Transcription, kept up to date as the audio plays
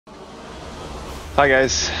Hi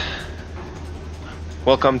guys,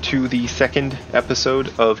 welcome to the second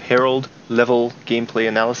episode of Herald level gameplay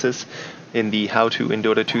analysis in the How to in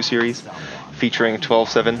Dota 2 series, featuring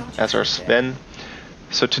 12-7 as our Sven.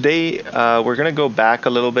 So today we're going to go back a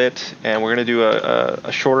little bit and we're going to do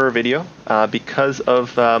a shorter video because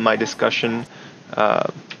of my discussion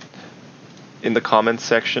in the comments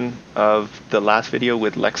section of the last video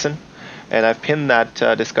with Lexon. And I've pinned that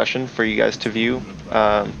discussion for you guys to view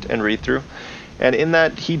and read through. And in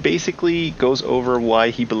that, he basically goes over why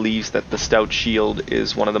he believes that the Stout Shield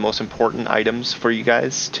is one of the most important items for you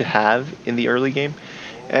guys to have in the early game.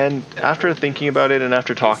 And after thinking about it and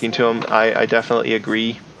after talking to him, I definitely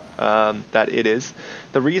agree that it is.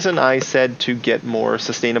 The reason I said to get more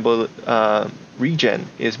sustainable regen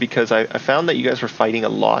is because I found that you guys were fighting a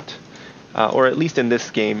lot, or at least in this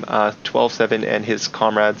game, 12-7 and his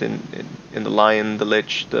comrades in the Lion, the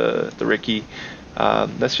Lich, the Ricky.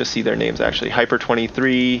 Let's just see their names actually.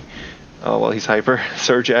 Hyper23, well he's Hyper,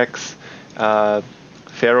 Surgex,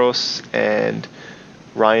 Pharos, and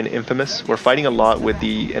Ryan Infamous. We're fighting a lot with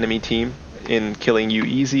the enemy team in killing you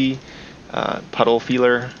easy, Puddle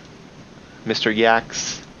Feeler, Mr.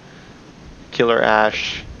 Yax, Killer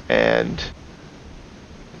Ash, and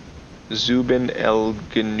Zubin El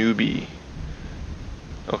Ganubi.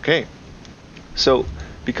 Okay, so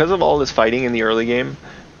because of all this fighting in the early game,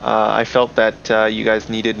 I felt that you guys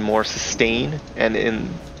needed more sustain, and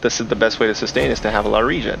this is the best way to sustain is to have a lot of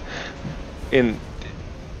regen in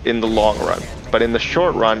the long run. But in the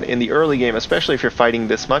short run, in the early game, especially if you're fighting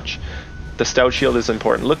this much, the Stout Shield is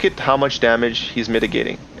important. Look at how much damage he's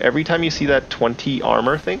mitigating. Every time you see that 20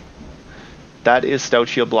 armor thing, that is Stout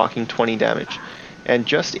Shield blocking 20 damage. And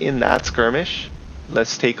just in that skirmish,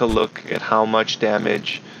 let's take a look at how much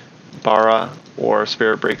damage Bara or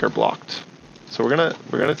Spirit Breaker blocked. So we're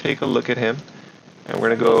gonna take a look at him, and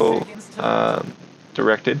we're gonna go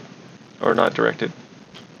directed, or not directed,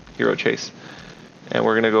 hero chase, and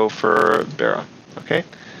we're gonna go for Bara. Okay,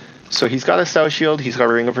 so he's got a Stout Shield, he's got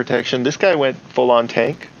a Ring of Protection. This guy went full on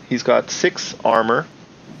tank. He's got 6 armor,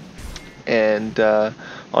 and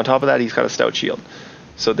on top of that he's got a Stout Shield.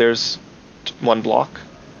 So there's 1 block,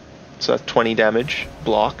 so that's 20 damage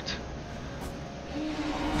blocked.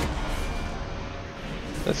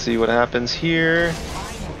 Let's see what happens here.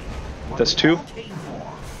 That's 2.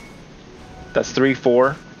 That's 3,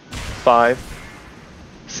 4, 5,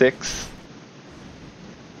 6,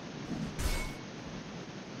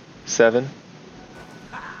 7,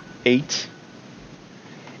 8.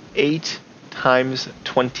 8 times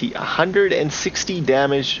 20, 160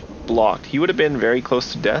 damage blocked. He would have been very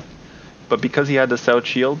close to death, but because he had the Stout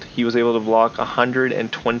Shield, he was able to block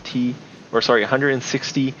 160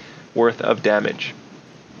 worth of damage.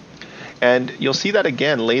 And you'll see that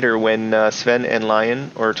again later when Sven and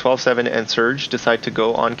Lion, or 12-7 and Surge, decide to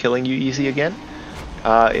go on killing you easy again.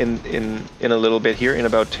 In a little bit here, in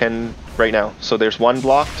about 10 right now. So there's 1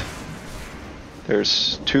 blocked,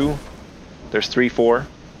 there's 2, there's 3, 4,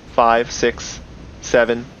 5, 6,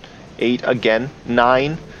 7, 8 again,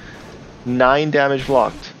 9 damage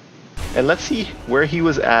blocked. And let's see where he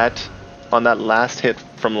was at on that last hit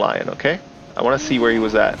from Lion, okay? I want to see where he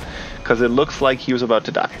was at, because it looks like he was about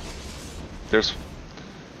to die. There's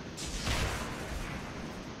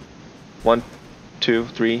 1, 2,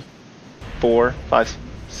 3, 4, 5,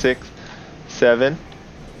 6, 7,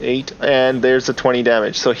 8, and there's a 20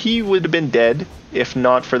 damage. So he would have been dead if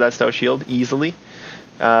not for that Stout Shield easily.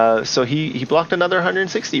 So he blocked another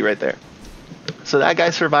 160 right there. So that guy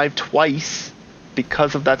survived twice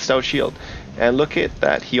because of that Stout Shield. And look at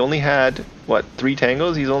that. He only had, what, 3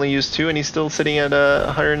 tangos? He's only used 2, and he's still sitting at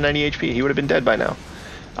 190 HP. He would have been dead by now.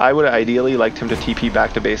 I would have ideally liked him to TP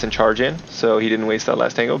back to base and charge in, so he didn't waste that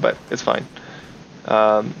last tango, but it's fine.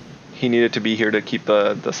 He needed to be here to keep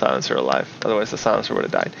the silencer alive, otherwise the silencer would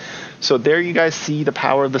have died. So there you guys see the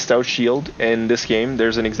power of the Stout Shield in this game.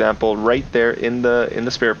 There's an example right there in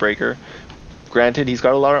the Spirit Breaker. Granted, he's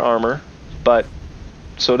got a lot of armor, but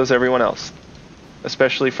so does everyone else,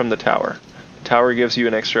 especially from the tower. The tower gives you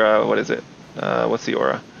an extra, what is it? What's the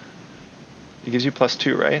aura? It gives you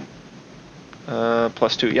 +2, right?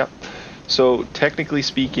 +2, yep. So technically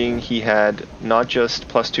speaking, he had not just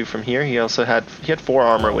 +2 from here, he had 4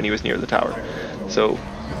 armor when he was near the tower. So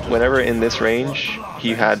whenever in this range,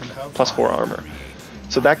 he had +4 armor.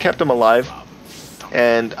 So that kept him alive.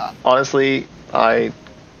 And honestly, I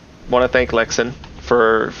want to thank Lexon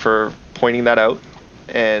for pointing that out.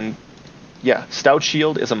 And yeah, Stout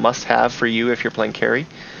Shield is a must-have for you if you're playing carry.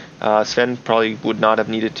 Sven probably would not have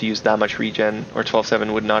needed to use that much regen, or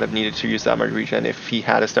 12-7 would not have needed to use that much regen if he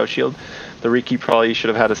had a Stout Shield. The Ricky probably should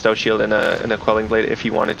have had a Stout Shield and a Quelling Blade if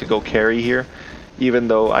he wanted to go carry here. even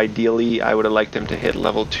though ideally I would have liked him to hit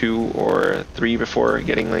level 2 or 3 before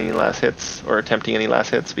getting any last hits or attempting any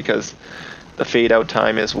last hits, because the fade out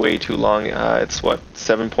time is way too long. It's what,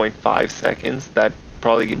 7.5 seconds, that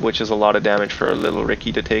probably, which is a lot of damage for a little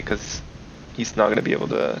Ricky to take, because he's not going to be able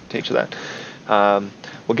to take to that.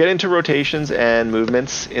 We'll get into rotations and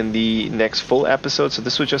movements in the next full episode, so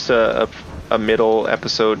this was just a middle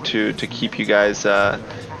episode to keep you guys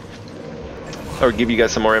or give you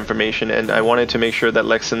guys some more information, and I wanted to make sure that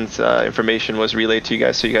Lexon's information was relayed to you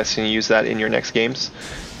guys so you guys can use that in your next games.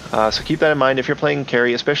 So keep that in mind if you're playing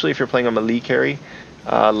carry, especially if you're playing a melee carry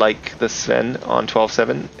like the Sven on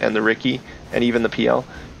 12-7 and the Ricky and even the PL.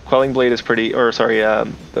 Quelling Blade is pretty, or sorry,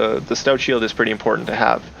 the Stout Shield is pretty important to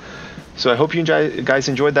have. So I hope you guys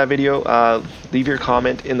enjoyed that video. Leave your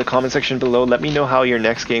comment in the comment section below. Let me know how your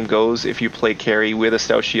next game goes if you play carry with a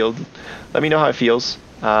Stout Shield. Let me know how it feels.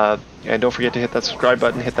 And don't forget to hit that subscribe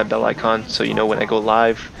button, hit that bell icon so you know when I go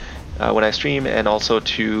live, when I stream, and also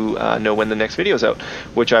to know when the next video is out,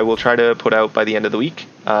 which I will try to put out by the end of the week.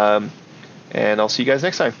 And I'll see you guys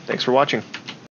next time. Thanks for watching.